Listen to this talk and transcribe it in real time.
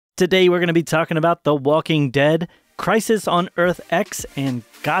Today we're going to be talking about The Walking Dead, Crisis on Earth X, and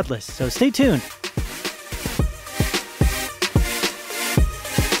Godless. So stay tuned.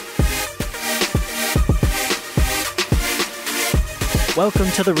 Welcome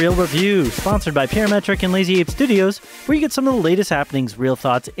to The Real Review, sponsored by Parametric and Lazy Ape Studios, where you get some of the latest happenings, real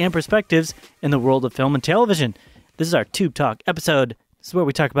thoughts, and perspectives in the world of film and television. This is our Tube Talk episode. This is where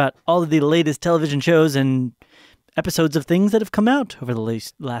we talk about all of the latest television shows and episodes of things that have come out over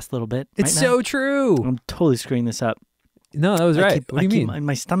the last little bit. It's so true. I'm totally screwing this up. No, that was right. What do you mean?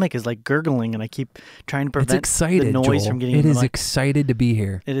 My stomach is like gurgling, and I keep trying to prevent the noise Joel. from getting It in the is mic. excited to be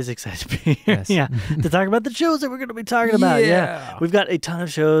here. It is excited to be here. Yes. Yeah, to talk about the shows that we're going to be talking about. Yeah. We've got a ton of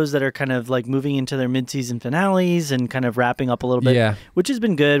shows that are kind of like moving into their mid-season finales and kind of wrapping up a little bit, which has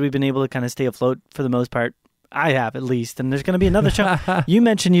been good. We've been able to kind of stay afloat for the most part. I have, at least. And there's going to be another show. You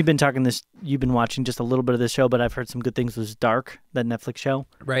mentioned you've been watching just a little bit of this show, but I've heard some good things. It was Dark, that Netflix show.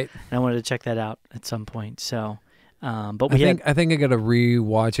 Right. And I wanted to check that out at some point. So, but I think I got to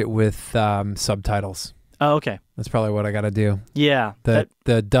rewatch it with subtitles. Oh, okay. That's probably what I got to do. Yeah.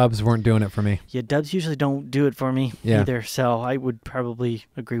 The dubs weren't doing it for me. Yeah, dubs usually don't do it for me either, so I would probably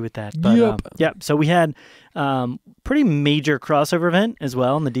agree with that. But, so we had pretty major crossover event as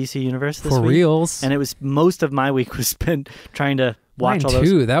well in the DC universe this week. For reals. And it was most of my week was spent trying to watch all those. Mine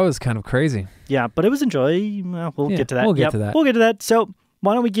too. That was kind of crazy. Yeah, but it was enjoyable. Well, we'll get to that. We'll get to that. We'll get to that. So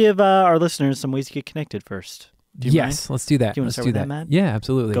why don't we give our listeners some ways to get connected first? Yes, let's do that. Do you want to start with that, Matt? Yeah,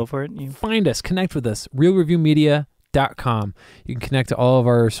 absolutely. Go for it. Find us, connect with us, realreviewmedia.com. You can connect to all of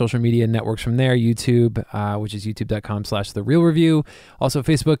our social media networks from there, YouTube, which is youtube.com/TheRealReview. Also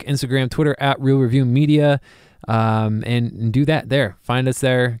Facebook, Instagram, Twitter @RealReviewMedia. And do that there. Find us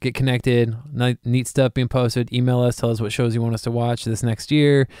there, get connected, neat stuff being posted. Email us, tell us what shows you want us to watch this next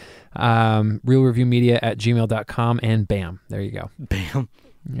year. realreviewmedia@gmail.com, and bam, there you go. Bam.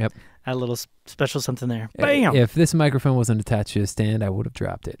 Yep. Add a little special something there. Bam! If this microphone wasn't attached to a stand, I would have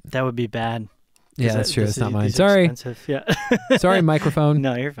dropped it. That would be bad. Yeah, that's true. It's not mine. These Sorry. are expensive. Yeah. Sorry, microphone.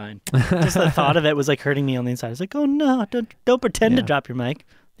 No, you're fine. Just the thought of it was like hurting me on the inside. I was like, oh no, don't pretend to drop your mic.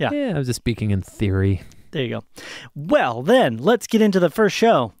 Yeah. Yeah, I was just speaking in theory. There you go. Well, then, let's get into the first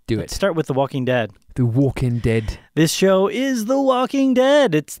show. Let's start with The Walking Dead. The Walking Dead. This show is The Walking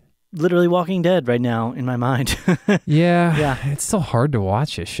Dead. It's literally Walking Dead right now in my mind. Yeah. It's so hard to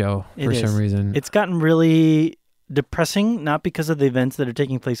watch this show for some reason. It's gotten really depressing, not because of the events that are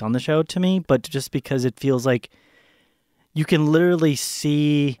taking place on the show to me, but just because it feels like you can literally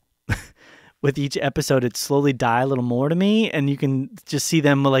see with each episode it slowly die a little more to me, and you can just see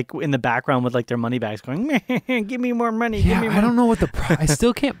them like in the background with like their money bags going, give me more money. Yeah, give me more. I don't know what I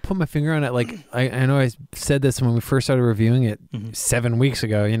still can't put my finger on it. Like I know I said this when we first started reviewing it 7 weeks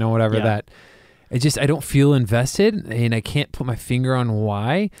ago, that I don't feel invested, and I can't put my finger on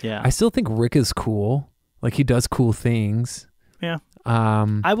why. Yeah. I still think Rick is cool. Like, he does cool things. Yeah.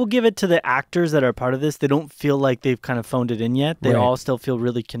 I will give it to the actors that are part of this. They don't feel like they've kind of phoned it in yet. They all still feel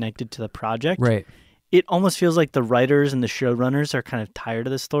really connected to the project. Right. It almost feels like the writers and the showrunners are kind of tired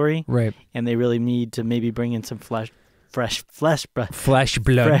of the story. Right. And they really need to maybe bring in some fresh blood. Fresh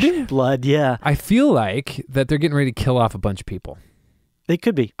blood, yeah. I feel like that they're getting ready to kill off a bunch of people. They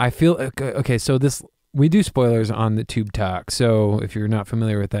could be. I feel, okay, so we do spoilers on the Tube Talk, so if you're not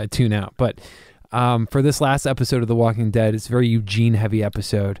familiar with that, tune out. But for this last episode of The Walking Dead, it's a very Eugene-heavy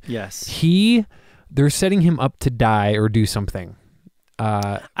episode. Yes. They're setting him up to die or do something.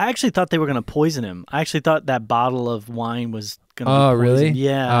 I actually thought they were going to poison him. I actually thought that bottle of wine was going to be poisoned. Really?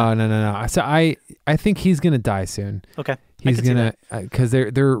 Yeah. Oh, no. So I think he's going to die soon. Okay. He's going to, because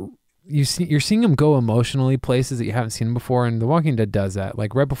you're seeing him go emotionally places that you haven't seen him before, and The Walking Dead does that.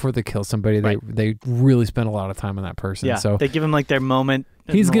 Like right before they kill somebody, they really spend a lot of time on that person. Yeah, so they give him like their moment.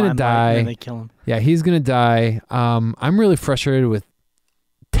 He's gonna die, and they kill him. Yeah, he's gonna die. I'm really frustrated with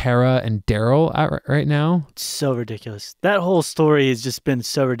Tara and Daryl right now. It's so ridiculous. That whole story has just been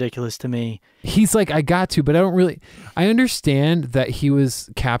so ridiculous to me. He's like, I got to, but I understand that he was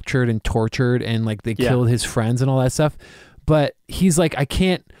captured and tortured and like they killed his friends and all that stuff. But he's like, I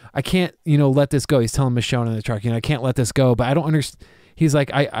can't, let this go. He's telling Michonne in the truck, I can't let this go. But I don't understand. He's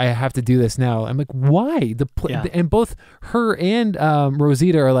like, I have to do this now. I'm like, why? And both her and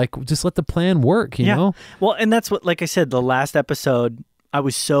Rosita are like, just let the plan work, you know? Well, and that's what, like I said, the last episode, I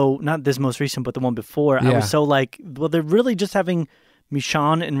was so, not this most recent, but the one before, I was so like, well, they're really just having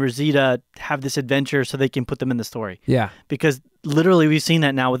Michonne and Rosita have this adventure so they can put them in the story. Yeah. Because literally we've seen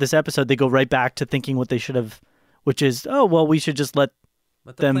that now with this episode. They go right back to thinking what they should have, which is, oh, well, we should just let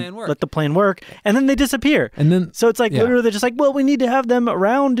let the plan work, and then they disappear. And then so it's like literally they're just like, well, we need to have them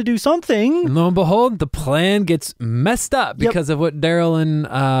around to do something. And lo and behold, the plan gets messed up because of what Daryl and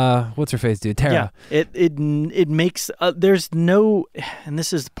what's her face do, Tara. Yeah, it makes there's no, and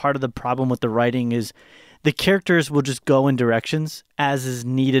this is part of the problem with the writing is the characters will just go in directions as is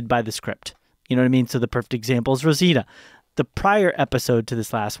needed by the script. You know what I mean? So the perfect example is Rosita. The prior episode to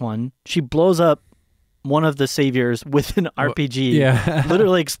this last one, she blows up one of the saviors with an RPG. Yeah.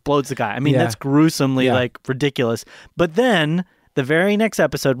 Literally explodes the guy. I mean, that's gruesomely like ridiculous. But then the very next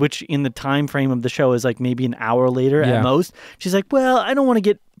episode, which in the time frame of the show is like maybe an hour later at most, she's like, well, I don't want to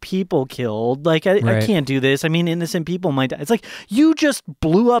get people killed. Like, I can't do this. I mean, innocent people might die. It's like, you just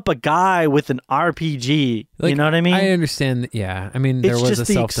blew up a guy with an RPG. Like, you know what I mean? I understand. Yeah. I mean, there was a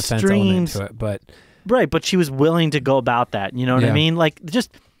self-defense element to it, but... Right, but she was willing to go about that. You know what I mean? Like,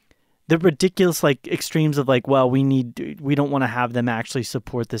 just... the ridiculous like extremes of like, well, we don't want to have them actually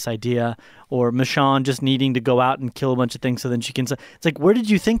support this idea, or Michonne just needing to go out and kill a bunch of things so then she can. It's like, where did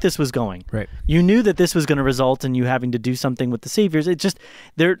you think this was going? Right. You knew that this was going to result in you having to do something with the saviors. It just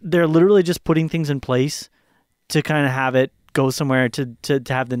they're literally just putting things in place to kind of have it go somewhere to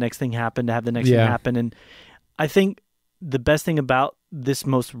have the next thing happen, and I think the best thing about this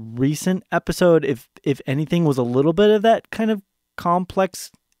most recent episode, if anything, was a little bit of that kind of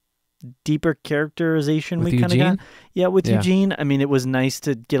complex, deeper characterization with we kind of got. Yeah, with Yeah. Eugene. I mean, it was nice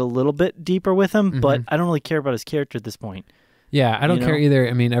to get a little bit deeper with him, but I don't really care about his character at this point. Yeah, I don't care either.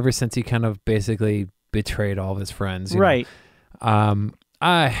 I mean, ever since he kind of basically betrayed all of his friends. Right. I'm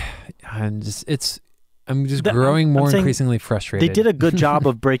just growing more increasingly frustrated. They did a good job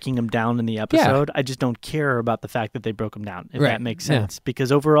of breaking him down in the episode. I just don't care about the fact that they broke him down, if that makes sense.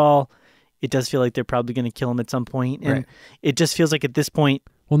 Because overall, it does feel like they're probably going to kill him at some point, and it just feels like at this point.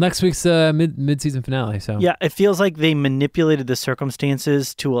 Well, next week's mid-season finale, so... Yeah, it feels like they manipulated the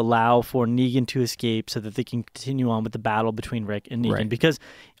circumstances to allow for Negan to escape so that they can continue on with the battle between Rick and Negan. Because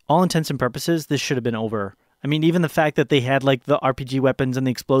all intents and purposes, this should have been over. I mean, even the fact that they had like the RPG weapons and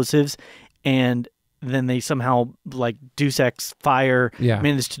the explosives, and then they somehow like Deus Ex fire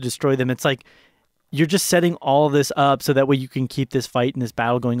managed to destroy them. It's like, you're just setting all of this up so that way you can keep this fight and this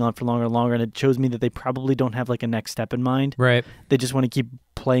battle going on for longer and longer. And it shows me that they probably don't have like a next step in mind. Right. They just want to keep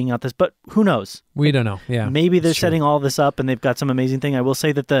playing out this, but who knows? We don't know. Yeah. Maybe they're setting all this up and they've got some amazing thing. I will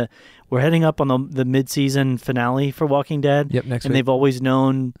say that we're heading up on the mid-season finale for Walking Dead. Yep. Next week. And they've always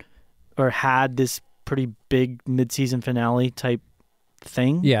known or had this pretty big mid-season finale type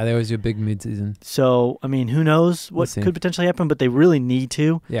thing. Yeah, they always do a big mid-season. So, I mean, who knows what could potentially happen, but they really need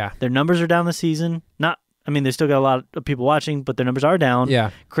to. Yeah. Their numbers are down this season. They still got a lot of people watching, but their numbers are down.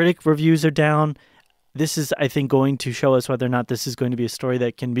 Yeah. Critic reviews are down. This is, I think, going to show us whether or not this is going to be a story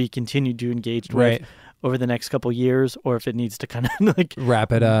that can be continued to engage with over the next couple years, or if it needs to kind of like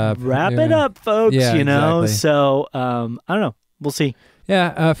wrap it up. Wrap it up, folks, you know? Exactly. So, I don't know. We'll see.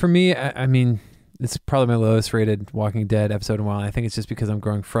 Yeah, for me, I mean... It's probably my lowest rated Walking Dead episode in a while. And I think it's just because I'm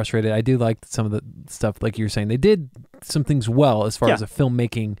growing frustrated. I do like some of the stuff, like you were saying. They did some things well as far as a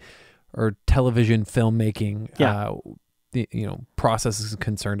filmmaking or television filmmaking process is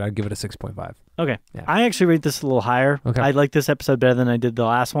concerned. I'd give it a 6.5. Okay. Yeah. I actually rate this a little higher. Okay. I like this episode better than I did the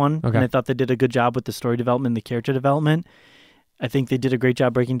last one. Okay. And I thought they did a good job with the story development and the character development. I think they did a great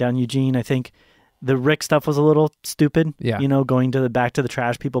job breaking down Eugene. I think the Rick stuff was a little stupid. Yeah. You know, going back to the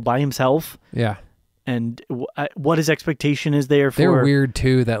trash people by himself. Yeah. And what his expectation is there for... They're weird,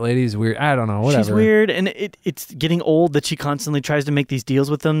 too. That lady's weird. I don't know. Whatever. She's weird, and it's getting old that she constantly tries to make these deals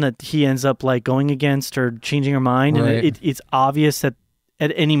with them that he ends up like going against or changing her mind. Right. And it's obvious that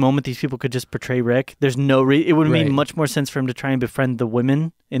at any moment these people could just betray Rick. There's no... it would have made much more sense for him to try and befriend the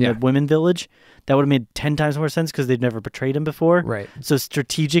women in the women village. That would have made 10 times more sense because they've never betrayed him before. Right. So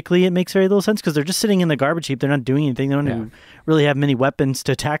strategically, it makes very little sense because they're just sitting in the garbage heap. They're not doing anything. They don't really have many weapons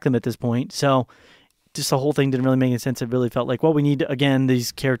to attack them at this point. So... just the whole thing didn't really make any sense. It really felt like, well, we need, again,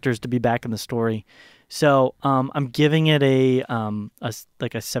 these characters to be back in the story. So I'm giving it a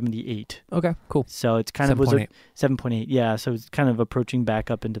 78. Okay, cool. So it's kind 7.8. of 7.8. Yeah, so it's kind of approaching back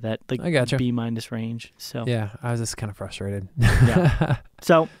up into that like I gotcha. B- range. So yeah, I was just kind of frustrated. Yeah.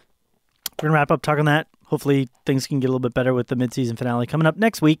 So we're gonna wrap up talking that. Hopefully things can get a little bit better with the mid-season finale coming up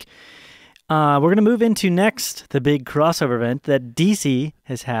next week. We're going to move into next, the big crossover event that DC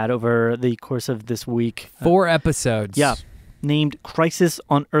has had over the course of this week. 4 episodes. Yeah. Named Crisis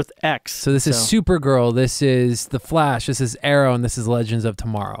on Earth X. So this is Supergirl, this is The Flash, this is Arrow, and this is Legends of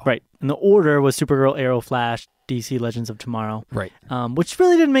Tomorrow. Right. And the order was Supergirl, Arrow, Flash, DC, Legends of Tomorrow. Right. Which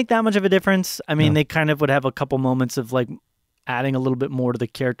really didn't make that much of a difference. I mean, they kind of would have a couple moments of like adding a little bit more to the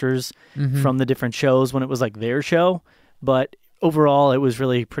characters from the different shows when it was like their show. But overall, it was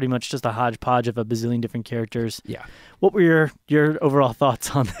really pretty much just a hodgepodge of a bazillion different characters. Yeah. What were your overall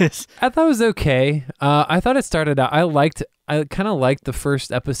thoughts on this? I thought it was okay. I thought it started out. I kind of liked the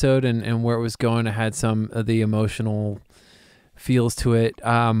first episode and where it was going. It had some of the emotional feels to it.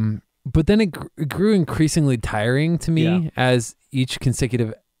 But then it grew increasingly tiring to me as each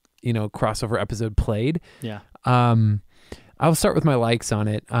consecutive, crossover episode played. Yeah. I'll start with my likes on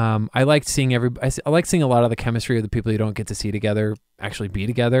it. I liked seeing I like seeing a lot of the chemistry of the people you don't get to see together actually be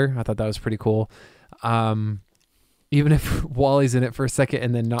together. I thought that was pretty cool. Even if Wally's in it for a second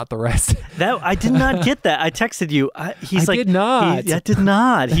and then not the rest. That I did not get that. I texted you. I did not. I did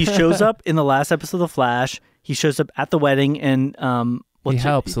not. He shows up in the last episode of The Flash. He shows up at the wedding, and he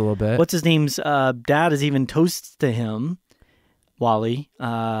helps a little bit. What's his name's dad is even toasts to him. Wally.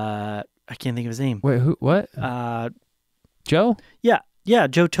 I can't think of his name. Wait, who? What? Joe? Yeah.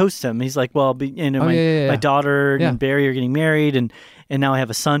 Joe toasts him. He's like, well, my daughter and Barry are getting married, and now I have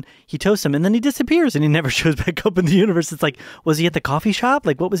a son. He toasts him, and then he disappears, and he never shows back up in the universe. It's like, was he at the coffee shop?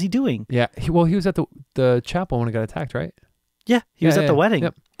 Like, what was he doing? Yeah. He was at the chapel when he got attacked, right? Yeah. He was at the wedding.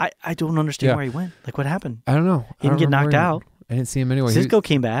 Yep. I don't understand where he went. Like, what happened? I don't know. He didn't get knocked out. I didn't see him anywhere. Cisco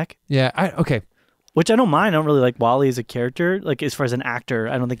came back. Yeah. Okay. Which I don't mind. I don't really like Wally as a character. Like, as far as an actor,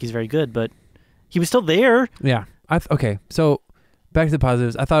 I don't think he's very good, but he was still there. Yeah. Okay. So back to the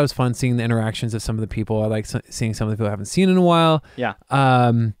positives. I thought it was fun seeing the interactions of some of the people. I like seeing some of the people I haven't seen in a while. Yeah.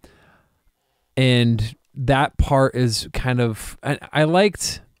 And that part is kind of, I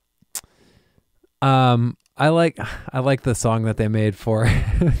liked, I like the song that they made for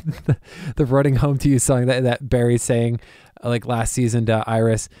the Running Home to You song that Barry sang like last season to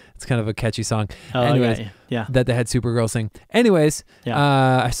Iris. It's kind of a catchy song. Anyways, yeah. That they had Supergirl sing. Anyways,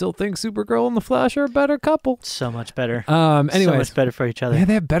 I still think Supergirl and the Flash are a better couple. So much better. Anyways, so much better for each other. Yeah,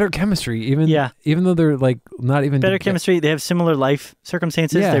 they have better chemistry. Even though they're like not even better chemistry. They have similar life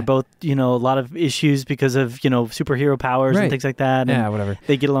circumstances. Yeah. They're both, a lot of issues because of, superhero powers and things like that. And whatever.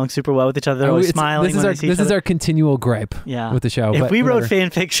 They get along super well with each other. They're always smiling. This is our continual gripe with the show. If we wrote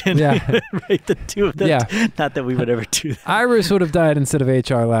fan fiction, we would write the two of them. Yeah. Not that we would ever do that. Iris would have died instead of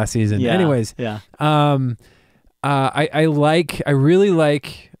HR last season. Yeah. Anyways. Yeah. I really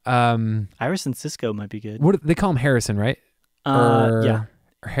like Iris and Cisco might be good. What they call him, Harrison, right? Yeah.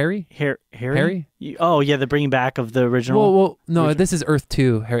 Or Harry? Harry? Oh, yeah, the bringing back of the original. Well, no, this is Earth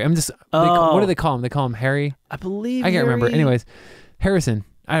 2, Harry. I'm just what do they call him? They call him Harry? I believe I can't remember. Anyways, Harrison.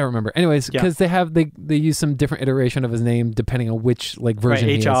 I don't remember. Anyways, because they use some different iteration of his name depending on which version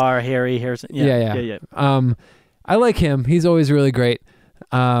he is. HR, Harry, Harrison. Yeah. I like him. He's always really great.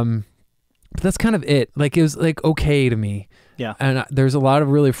 But that's kind of it. Like, it was okay to me. Yeah. And there's a lot of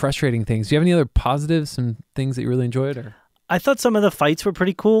really frustrating things. Do you have any other positives and things that you really enjoyed? Or I thought some of the fights were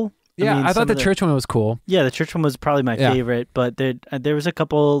pretty cool. Yeah, I thought the church one was cool. Yeah, the church one was probably my favorite, but there was a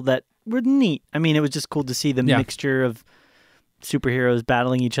couple that were neat. I mean, it was just cool to see the mixture of superheroes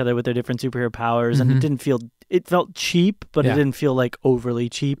battling each other with their different superhero powers, and it felt cheap, but it didn't feel like overly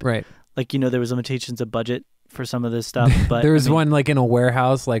cheap. Right. Like, there was limitations of budget for some of this stuff, but there was one in a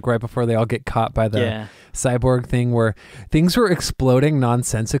warehouse right before they all get caught by the cyborg thing where things were exploding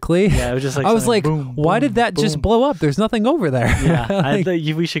nonsensically. Yeah, it was just I was like, boom, why did that just blow up? There's nothing over there. Yeah, I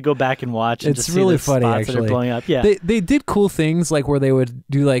think we should go back and watch. And it's just really funny, actually. That are blowing up. Yeah, they did cool things where they would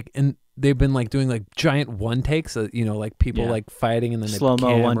do and they've been doing giant one takes, people fighting and then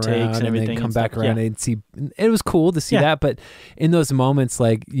slow-mo one takes and everything, and then come back around and see. It was cool to see that, but in those moments,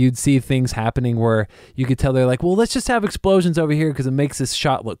 you'd see things happening where you could tell they're well, let's just have explosions over here because it makes this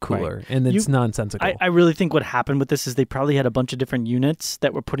shot look cooler, and it's nonsensical. I really think what happened with this is they probably had a bunch of different units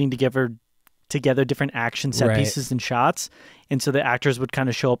that were putting together different action set pieces and shots, and so the actors would kind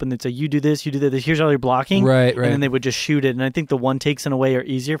of show up and they'd say, you do this, here's all your blocking, right, and then they would just shoot it. And I think the one takes in a way are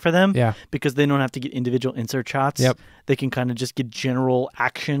easier for them, because they don't have to get individual insert shots. They can kind of just get general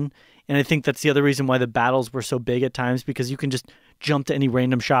action, and I think that's the other reason why the battles were so big at times, because you can just jump to any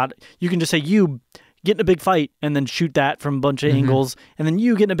random shot. You can just say, you get in a big fight, and then shoot that from a bunch of angles, and then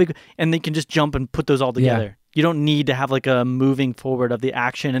you get in a big, and they can just jump and put those all together. You don't need to have a moving forward of the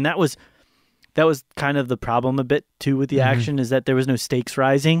action, and that was kind of the problem a bit too with the action, is that there was no stakes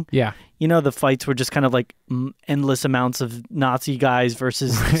rising. Yeah. The fights were just kind of endless amounts of Nazi guys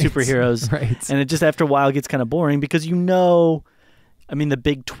versus superheroes. Right. And it just after a while gets kind of boring because I mean, the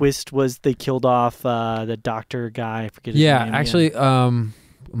big twist was they killed off the doctor guy. I forget his name. Actually, a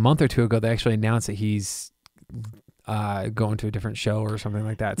month or two ago, they actually announced that he's going to a different show or something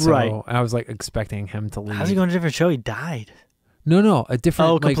like that. So I was expecting him to leave. How's he going to a different show? He died. No, a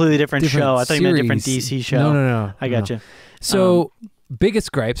different. Oh, completely different show. I thought you meant a different DC show. No. I got you. So,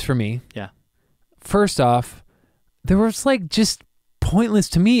 biggest gripes for me. Yeah. First off, there was like just pointless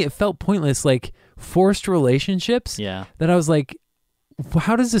to me. It felt pointless, like forced relationships. Yeah. That I was like,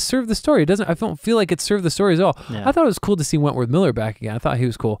 how does this serve the story? It doesn't. I don't feel like it served the story at all. Yeah. I thought it was cool to see Wentworth Miller back again. I thought he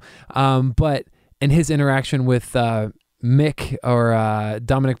was cool. But in his interaction with Mick, or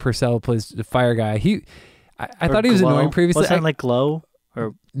Dominic Purcell plays the fire guy. I thought he was annoying previously. Was that like Glow?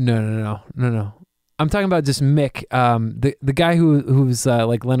 Or No. I'm talking about just Mick, the guy who's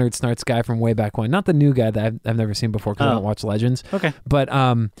like Leonard Snart's guy from way back when. Not the new guy that I've never seen before because I don't watch Legends. Okay. But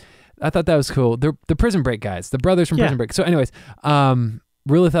I thought that was cool. They're the Prison Break guys, the brothers from Prison Break. So anyways,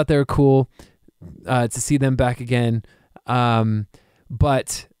 really thought they were cool to see them back again.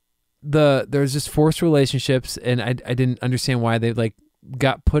 But there's just forced relationships, and I didn't understand why they like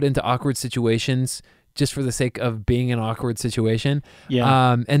got put into awkward situations just for the sake of being in an awkward situation.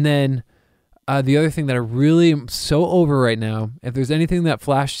 Yeah. And then the other thing that I really am so over right now, if there's anything that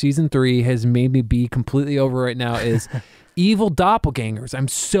Flash season 3 has made me be completely over right now, is evil doppelgangers. I'm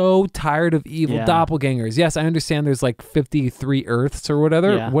so tired of evil doppelgangers. Yes, I understand there's like 53 Earths or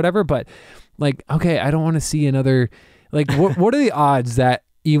whatever, but like, okay, I don't want to see another, like, what are the odds that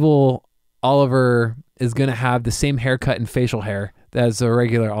evil Oliver is going to have the same haircut and facial hair as a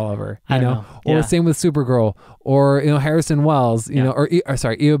regular Oliver, you know? Or same with Supergirl, or, Harrison Wells, you know, or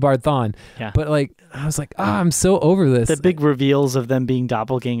Eobard Thawne. Yeah. But like, I was like, I'm so over this. The big reveals of them being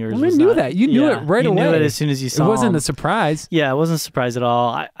doppelgangers. We knew that. You knew it right away. You knew it as soon as you saw it. It wasn't them. a surprise. Yeah, it wasn't a surprise at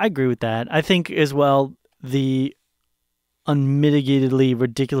all. I agree with that. I think as well, the unmitigatedly,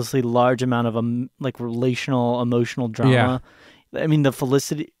 ridiculously large amount of like relational, emotional drama. Yeah. I mean, the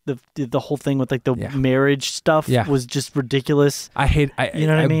Felicity, the whole thing with like the marriage stuff was just ridiculous. You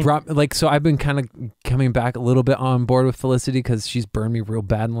know what I mean? So I've been kind of coming back a little bit on board with Felicity because she's burned me real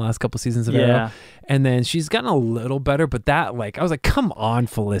bad in the last couple seasons of Arrow. And then she's gotten a little better, but that, like, I was like, come on,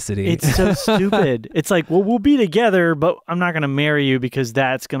 Felicity. It's so stupid. It's like, well, we'll be together, but I'm not going to marry you because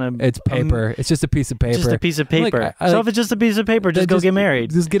that's going to... It's paper. It's just a piece of paper. Just a piece of paper. Like, if it's just a piece of paper, just go get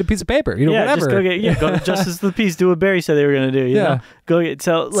married. Just get a piece of paper. Whatever. Just go to Justice of the Peace, do what Barry said they were going to do. You know? Go get...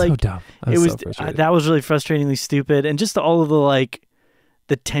 So, like... So dumb. That was really frustratingly stupid. And just all of the, like...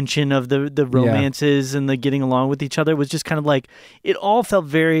 the tension of the romances and the getting along with each other was just kind of like... It all felt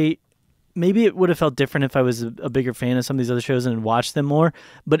very... Maybe it would have felt different if I was a bigger fan of some of these other shows and had watched them more.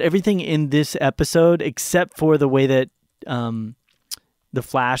 But everything in this episode, except for the way that the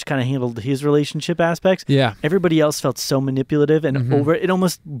Flash kind of handled his relationship aspects, everybody else felt so manipulative and over. It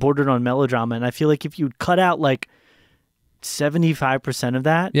almost bordered on melodrama. And I feel like if you cut out like 75% of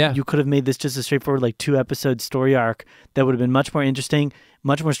that, you could have made this just a straightforward like 2-episode story arc that would have been much more interesting,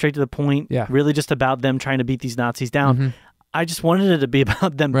 much more straight to the point, really just about them trying to beat these Nazis down. I just wanted it to be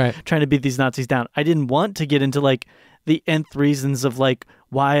about them trying to beat these Nazis down. I didn't want to get into like the nth reasons of like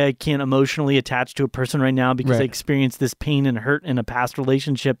why I can't emotionally attach to a person right now because I experienced this pain and hurt in a past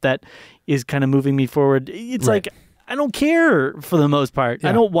relationship that is kind of moving me forward. It's like, I don't care for the most part.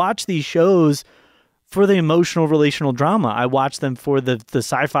 I don't watch these shows for the emotional relational drama. I watch them for the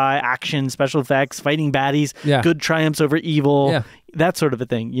sci-fi action, special effects, fighting baddies, good triumphs over evil, that sort of a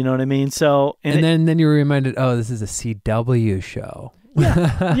thing. You know what I mean? So then you were reminded, oh, this is a CW show.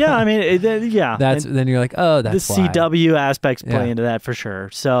 I mean, then you're like, oh, that's the why. CW aspects play into that for sure.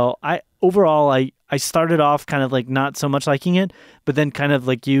 So I started off kind of like not so much liking it, but then kind of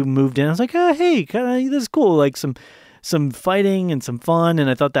like you moved in. I was like, oh, hey, kind of this is cool. Like some fighting and some fun, and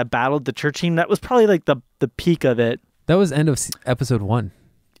I thought that battle at the church team, that was probably like the peak of it. That was end of episode 1.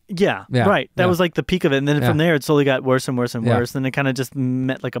 Yeah, right. That was like the peak of it, and then from there it slowly got worse and worse and worse. Then it kind of just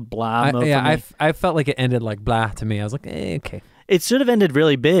met like a blah. I felt like it ended like blah to me. I was like, okay. It should have ended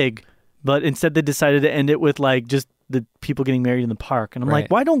really big, but instead they decided to end it with like just the people getting married in the park, and I'm like,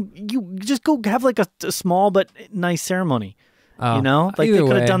 why don't you just go have like a small but nice ceremony? You know, like they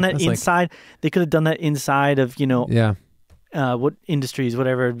could have done that inside. They could have done that inside of what industries,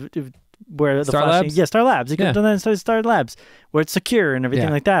 whatever, where the Star Labs. Star Labs. They could have done that inside Star Labs, where it's secure and everything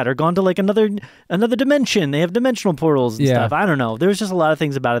like that, or gone to like another dimension. They have dimensional portals and stuff. I don't know. There was just a lot of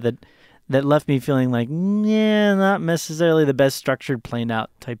things about it that left me feeling like, not necessarily the best structured, planned out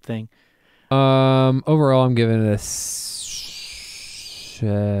type thing. Overall, I'm giving it a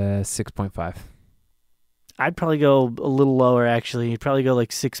 6.5. I'd probably go a little lower, actually. You'd probably go like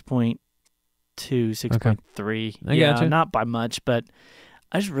 6.2, 6.3. I gotcha. Not by much, but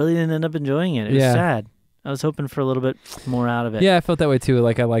I just really didn't end up enjoying it. It was sad. I was hoping for a little bit more out of it. Yeah, I felt that way too.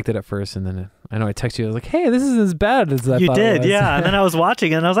 Like I liked it at first, and then I know I texted you. I was like, "Hey, this isn't as bad as I thought it was." Yeah. And then I was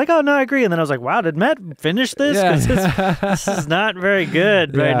watching it, and I was like, "Oh no, I agree." And then I was like, "Wow, did Matt finish this? Because this is not very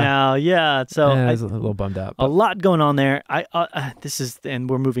good right now." Yeah. So I was a little bummed out. A lot going on there. And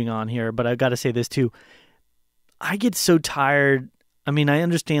we're moving on here, but I've got to say this too. I get so tired. I mean, I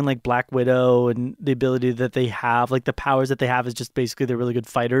understand like Black Widow and the ability that they have, like the powers that they have is just basically they're really good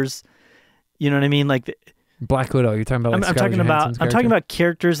fighters. You know what I mean? Like Black Widow. You're talking about. Like, I'm talking about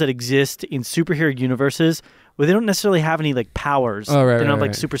characters that exist in superhero universes where they don't necessarily have any like powers. Oh, right, they don't have like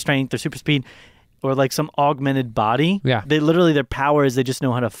right. super strength or super speed or like some augmented body. Yeah. They literally, their power is they just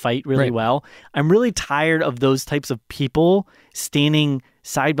know how to fight really well. I'm really tired of those types of people standing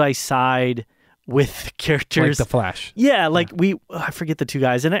side by side with characters like the Flash. Yeah, like I forget the two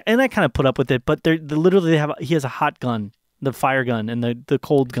guys, and I kind of put up with it, but they literally he has a hot gun, the fire gun, and the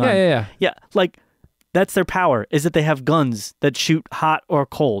cold gun. Yeah. Like that's their power is that they have guns that shoot hot or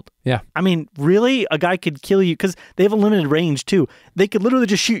cold. Yeah. I mean, really, a guy could kill you because they have a limited range too. They could literally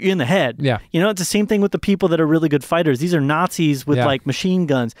just shoot you in the head. Yeah. You know, it's the same thing with the people that are really good fighters. These are Nazis with like machine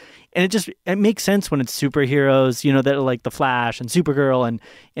guns. And it makes sense when it's superheroes, you know, that are like the Flash and Supergirl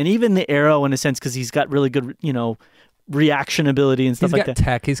and even the Arrow in a sense because he's got really good, you know, reaction ability and stuff like that. He's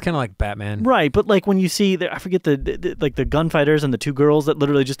got tech. He's kind of like Batman. Right, but like when you see, I forget the like the gunfighters and the two girls that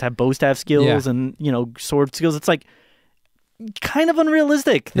literally just have bow staff skills and, you know, sword skills, it's like kind of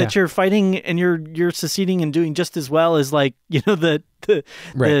unrealistic that you're fighting and you're succeeding and doing just as well as like, you know, the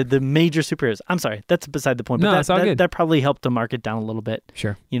major superheroes. I'm sorry, that's beside the point. But it's all good. That probably helped to mark it down a little bit.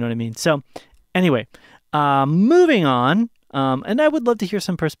 Sure. You know what I mean? So anyway, moving on. And I would love to hear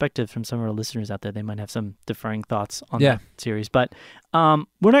some perspective from some of our listeners out there. They might have some differing thoughts on the series. But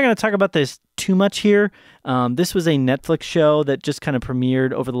we're not going to talk about this too much here. This was a Netflix show that just kind of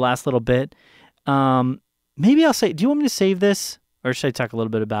premiered over the last little bit. Maybe I'll say, do you want me to save this? Or should I talk a little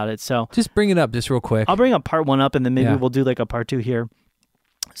bit about it? So just bring it up just real quick. I'll bring up part 1 up, and then maybe we'll do like a part 2 here.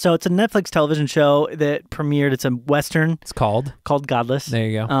 So it's a Netflix television show that premiered. It's a Western. It's called Godless. There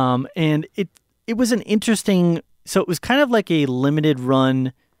you go. And it was an interesting... So it was kind of like a limited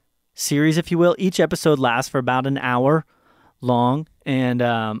run series, if you will. Each episode lasts for about an hour long,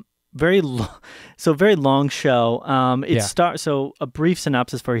 and very long show. So a brief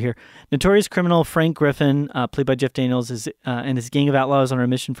synopsis for you here. Notorious criminal Frank Griffin, played by Jeff Daniels, and his gang of outlaws on a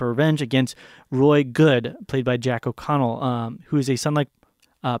mission for revenge against Roy Good, played by Jack O'Connell, who is a son-like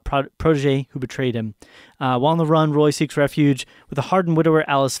protege who betrayed him. While on the run, Roy seeks refuge with a hardened widower,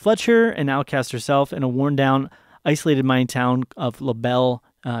 Alice Fletcher, an outcast herself, in a worn-down, isolated mining town of La Belle,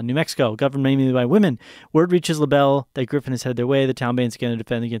 New Mexico, governed mainly by women. Word reaches La Belle that Griffin has headed their way. The town bands again to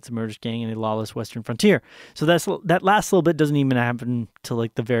defend against the murderous gang in a lawless western frontier. So that last little bit doesn't even happen till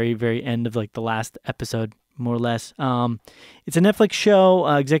like the very, very end of like the last episode, more or less. It's a Netflix show.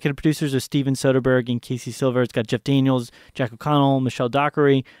 Executive producers are Steven Soderbergh and Casey Silver. It's got Jeff Daniels, Jack O'Connell, Michelle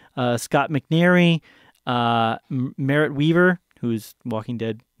Dockery, Scott McNairy, Merritt Weaver, who's Walking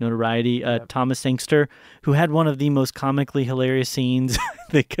Dead notoriety, Thomas Sangster, who had one of the most comically hilarious scenes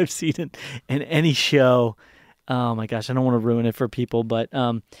I think I've seen in any show. Oh my gosh, I don't want to ruin it for people, but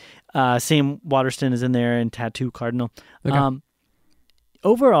Sam Waterston is in there and Tattoo Cardinal. Okay.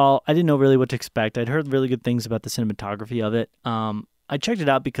 Overall, I didn't know really what to expect. I'd heard really good things about the cinematography of it. I checked it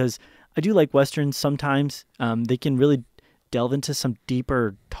out because I do like Westerns sometimes. They can really delve into some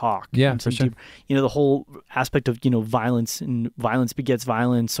deeper talk. Yeah, for sure. You know, the whole aspect of, you know, violence and violence begets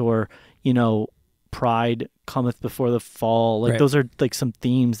violence, or, you know, pride cometh before the fall. Like those are like some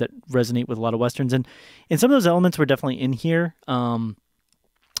themes that resonate with a lot of Westerns. And some of those elements were definitely in here.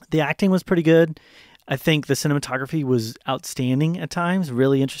 The acting was pretty good. I think the cinematography was outstanding at times,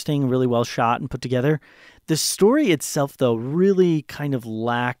 really interesting, really well shot and put together. The story itself, though, really kind of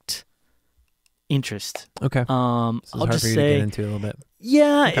lacked interest. Okay. I'll just say, to get into a little bit.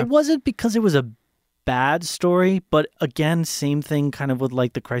 Yeah, okay. It wasn't because it was a bad story, but again, same thing kind of with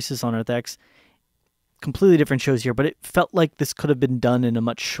like the Crisis on Earth X. Completely different shows here, but it felt like this could have been done in a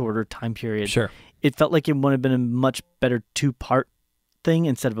much shorter time period. Sure. It felt like it would have been a much better 2-part thing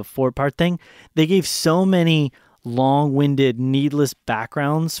instead of a 4-part thing. They gave so many long-winded, needless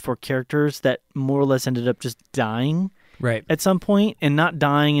backgrounds for characters that more or less ended up just dying. Right. At some point, and not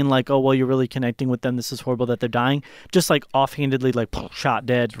dying in like, oh, well, you're really connecting with them. This is horrible that they're dying. Just like offhandedly, like shot,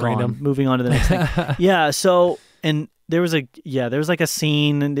 dead, gone, random. Moving on to the next thing. Yeah. So, and there was like a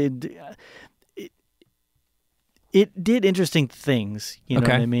scene, and it did interesting things. You know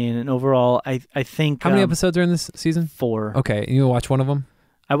what I mean? And overall, I think. How many episodes are in this season? 4. Okay. You watch one of them?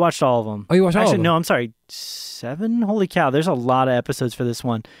 I watched all of them. Oh, you watched all of them? No, I'm sorry. 7? Holy cow. There's a lot of episodes for this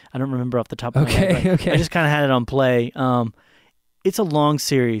one. I don't remember off the top of my head. Okay. I just kind of had it on play. It's a long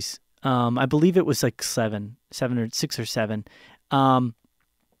series. I believe it was like 6 or 7.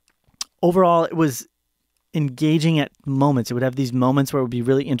 Overall, it was engaging at moments. It would have these moments where it would be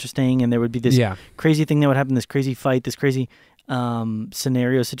really interesting, and there would be this crazy thing that would happen, this crazy fight, this crazy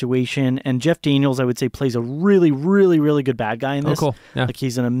scenario situation. And Jeff Daniels, I would say, plays a really, really, really good bad guy in this. Oh, cool. Yeah. Like,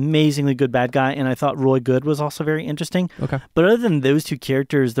 he's an amazingly good bad guy. And I thought Roy Good was also very interesting. Okay. But other than those two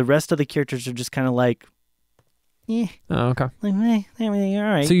characters, the rest of the characters are just kind of like, Oh, okay. Like, everything all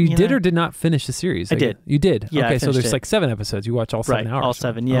right. So you did or did not finish the series? I did. You did? Yeah, okay, I so there's it. like 7 episodes. You watch all 7 hours. All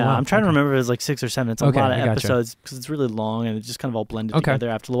 7, yeah. Oh, wow. I'm trying to remember if it was like 6 or 7. It's a lot of episodes because it's really long and it just kind of all blended together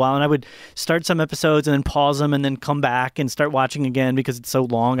after a while. And I would start some episodes and then pause them and then come back and start watching again because it's so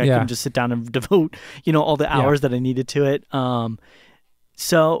long. I couldn't just sit down and devote, all the hours that I needed to it.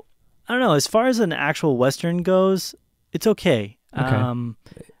 So, I don't know. As far as an actual Western goes, it's okay.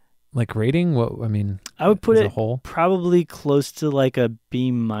 Like rating? I would put as it a whole? probably close to like a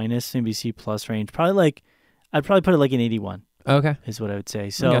B-, maybe C+ range. I'd probably put it like an 81. Okay. Is what I would say.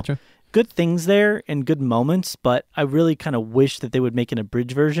 So gotcha. Good things there and good moments, but I really kind of wish that they would make an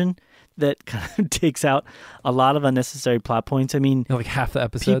abridged version that kind of takes out a lot of unnecessary plot points. I mean, like half the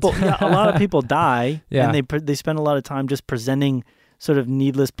episodes. A lot of people die, Yeah. and they spend a lot of time just presenting sort of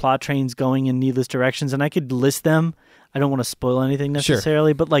needless plot trains going in needless directions, and I could list them. I don't want to spoil anything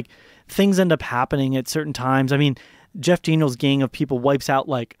necessarily, but like things end up happening at certain times. I mean, Jeff Daniels' gang of people wipes out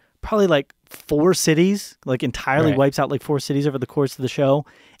probably 4 cities, entirely wipes out 4 cities over the course of the show,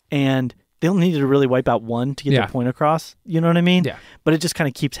 and they only needed to really wipe out 1 to get their point across. You know what I mean? Yeah. But it just kind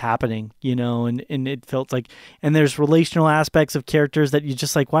of keeps happening, and it felt like, and there's relational aspects of characters that you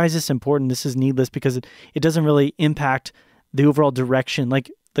just like, why is this important? This is needless because it doesn't really impact the overall direction. Like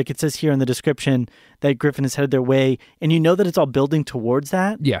it says here in the description that Griffin is headed their way, and you know that it's all building towards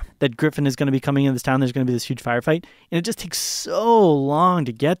that. Yeah. That Griffin is going to be coming in this town. There's going to be this huge firefight, and it just takes so long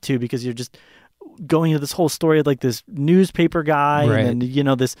to get to because you're just going into this whole story of this newspaper guy, and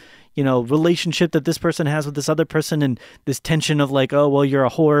then this relationship that this person has with this other person, and this tension of oh well, you're a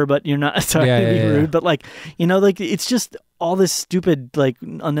whore, but you're not. Sorry to be rude, but it's just all this stupid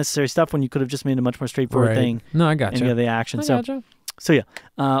unnecessary stuff when you could have just made a much more straightforward thing. No, I got you. And the action. So yeah,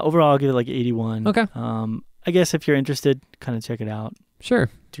 overall I'll give it 81. Okay. I guess if you're interested, kind of check it out.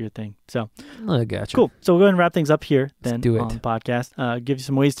 Sure. Do your thing. So I got you. Cool. So we'll go ahead and wrap things up here then. Let's do it. On the podcast. Give you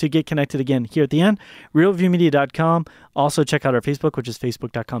some ways to get connected again here at the end. RealReviewMedia.com. Also check out our Facebook, which is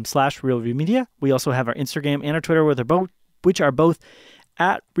Facebook.com/RealReviewMedia. We also have our Instagram and our Twitter, which are both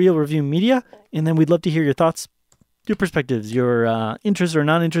at Real Review Media. And then we'd love to hear your thoughts, your perspectives, your interest or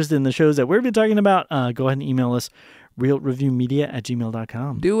non-interest in the shows that we've been talking about. Go ahead and email us,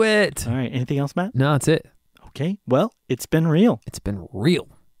 realreviewmedia@gmail.com. Do it. All right. Anything else, Matt? No, that's it. Okay. Well, it's been real. It's been real.